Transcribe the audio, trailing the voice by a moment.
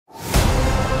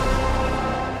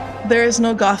There is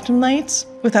no Gotham Knights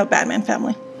without Batman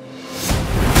Family.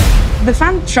 The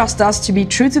fans trust us to be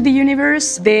true to the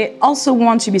universe. They also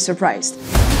want to be surprised.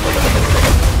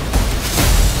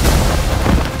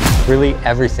 Really,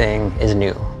 everything is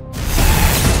new.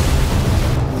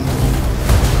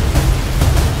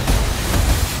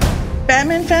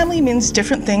 Batman Family means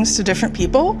different things to different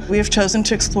people. We have chosen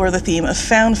to explore the theme of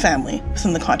found family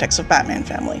within the context of Batman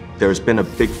Family. There's been a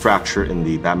big fracture in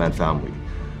the Batman family.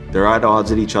 They're at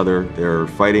odds at each other, they're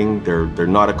fighting, they're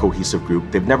not a cohesive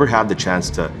group. They've never had the chance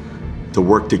to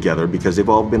work together because they've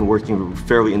all been working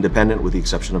fairly independent with the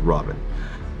exception of Robin.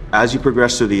 As you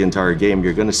progress through the entire game,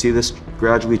 you're going to see this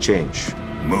gradually change.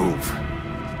 Move.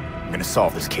 I'm going to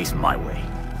solve this case my way.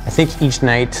 I think each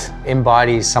knight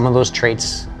embodies some of those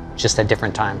traits just at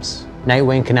different times.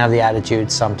 Nightwing can have the attitude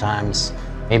sometimes,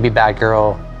 maybe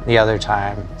Batgirl the other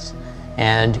times,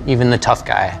 and even the tough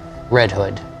guy, Red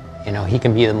Hood. You know, he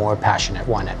can be the more passionate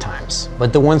one at times.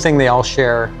 But the one thing they all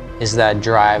share is that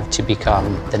drive to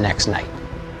become the next knight.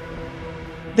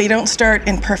 They don't start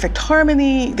in perfect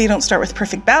harmony, they don't start with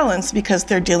perfect balance because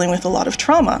they're dealing with a lot of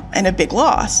trauma and a big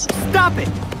loss. Stop it!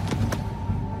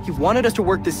 You wanted us to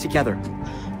work this together.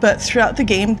 But throughout the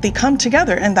game, they come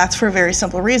together, and that's for a very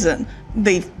simple reason.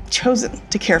 They've chosen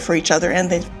to care for each other, and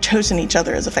they've chosen each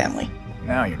other as a family.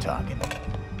 Now you're talking.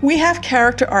 We have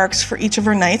character arcs for each of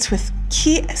our knights with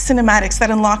key cinematics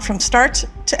that unlock from start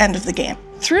to end of the game.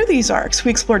 Through these arcs, we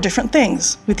explore different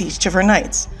things with each of our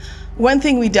knights. One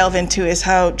thing we delve into is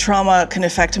how trauma can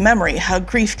affect memory, how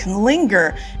grief can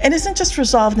linger, and isn't just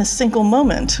resolved in a single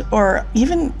moment, or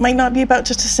even might not be about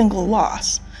just a single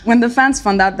loss. When the fans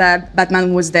found out that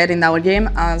Batman was dead in our game,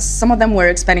 some of them were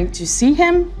expecting to see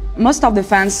him. Most of the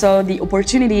fans saw the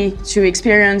opportunity to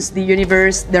experience the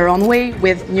universe their own way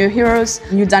with new heroes,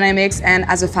 new dynamics, and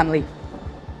as a family.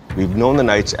 We've known the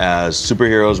Knights as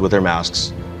superheroes with their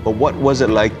masks, but what was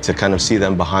it like to kind of see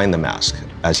them behind the mask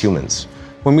as humans?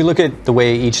 When we look at the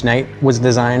way each knight was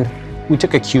designed, we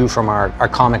took a cue from our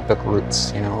comic book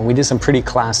roots. You know, we did some pretty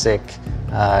classic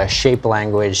shape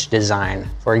language design.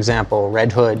 For example,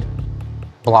 Red Hood,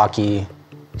 blocky,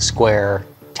 square,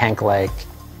 tank-like.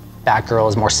 Batgirl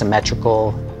is more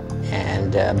symmetrical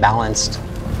and balanced.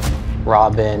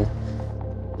 Robin,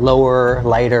 lower,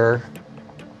 lighter,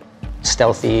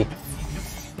 stealthy.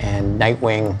 And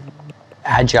Nightwing,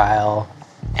 agile,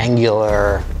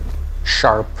 angular,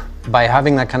 sharp. By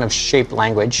having that kind of shape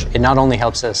language, it not only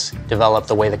helps us develop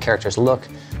the way the characters look,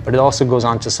 but it also goes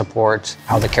on to support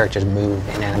how the characters move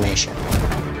in animation.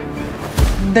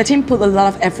 The team put a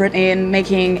lot of effort in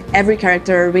making every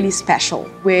character really special,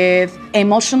 with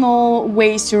emotional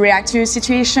ways to react to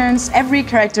situations. Every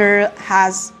character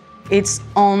has its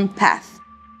own path.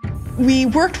 We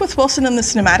worked with Wilson and the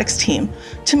cinematics team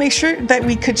to make sure that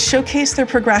we could showcase their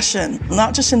progression,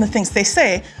 not just in the things they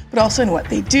say, but also in what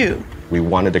they do. We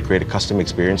wanted to create a custom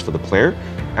experience for the player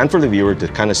and for the viewer to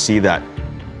kind of see that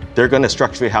they're going to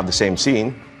structurally have the same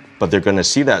scene, but they're going to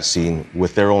see that scene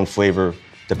with their own flavor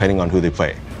depending on who they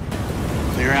play.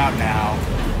 Clear out now.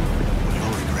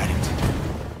 You'll regret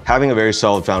it. Having a very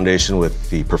solid foundation with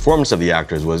the performance of the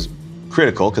actors was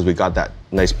critical because we got that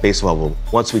nice base level.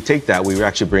 Once we take that, we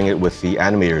actually bring it with the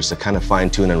animators to kind of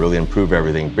fine-tune and really improve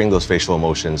everything, bring those facial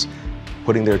emotions,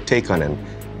 putting their take on it.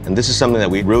 And this is something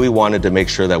that we really wanted to make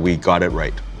sure that we got it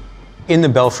right. In the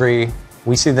Belfry,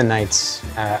 we see the knights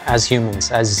as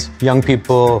humans, as young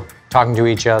people talking to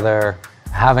each other,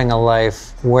 having a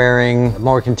life, wearing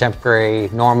more contemporary,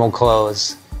 normal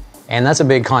clothes. And that's a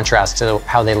big contrast to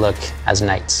how they look as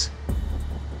knights.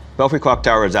 Belfry Clock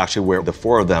Tower is actually where the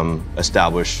four of them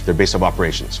establish their base of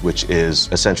operations, which is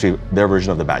essentially their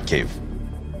version of the Batcave.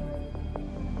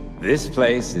 This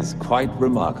place is quite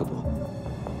remarkable.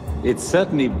 It's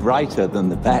certainly brighter than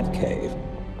the Batcave.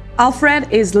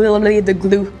 Alfred is literally the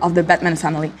glue of the Batman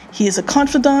family. He is a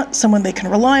confidant, someone they can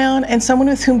rely on, and someone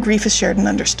with whom grief is shared and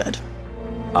understood.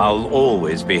 I'll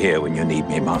always be here when you need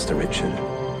me, Master Richard.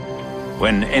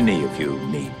 When any of you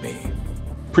need me.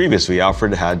 Previously,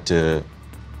 Alfred had to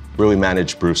really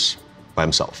manage Bruce by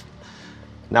himself.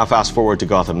 Now fast forward to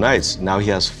Gotham Knights, now he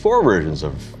has four versions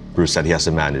of Bruce that he has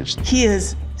to manage. He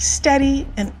is steady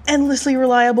and endlessly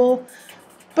reliable,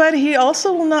 but he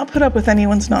also will not put up with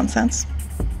anyone's nonsense.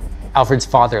 Alfred's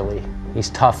fatherly. He's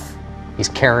tough, he's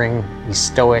caring, he's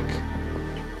stoic.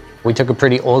 We took a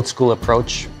pretty old school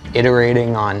approach,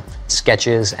 iterating on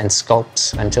sketches and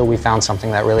sculpts until we found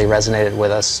something that really resonated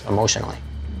with us emotionally.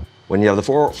 When you have the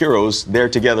four heroes there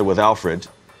together with Alfred,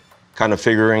 kind of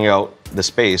figuring out the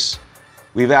space,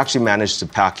 we've actually managed to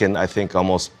pack in, I think,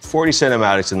 almost 40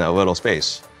 cinematics in that little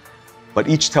space. but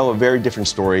each tell a very different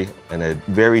story and a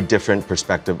very different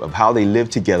perspective of how they live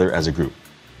together as a group.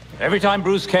 Every time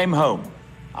Bruce came home,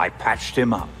 I patched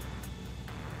him up.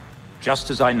 Just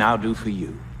as I now do for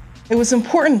you. It was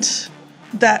important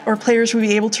that our players would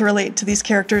be able to relate to these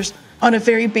characters on a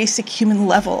very basic human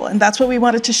level, and that's what we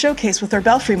wanted to showcase with our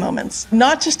Belfry moments.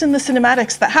 Not just in the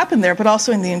cinematics that happen there, but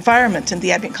also in the environment and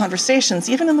the ambient conversations,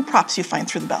 even in the props you find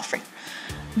through the Belfry.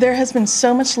 There has been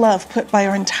so much love put by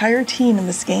our entire team in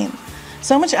this game,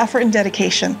 so much effort and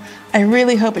dedication. I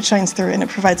really hope it shines through and it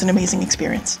provides an amazing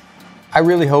experience. I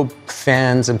really hope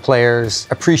fans and players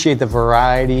appreciate the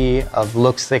variety of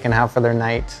looks they can have for their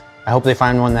night. I hope they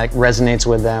find one that resonates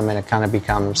with them and it kind of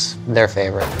becomes their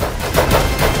favorite.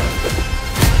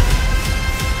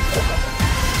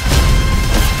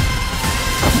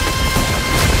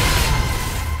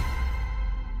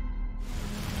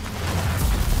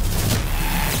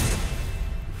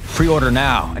 Pre-order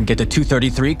now and get the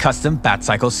 233 custom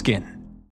Batcycle skin.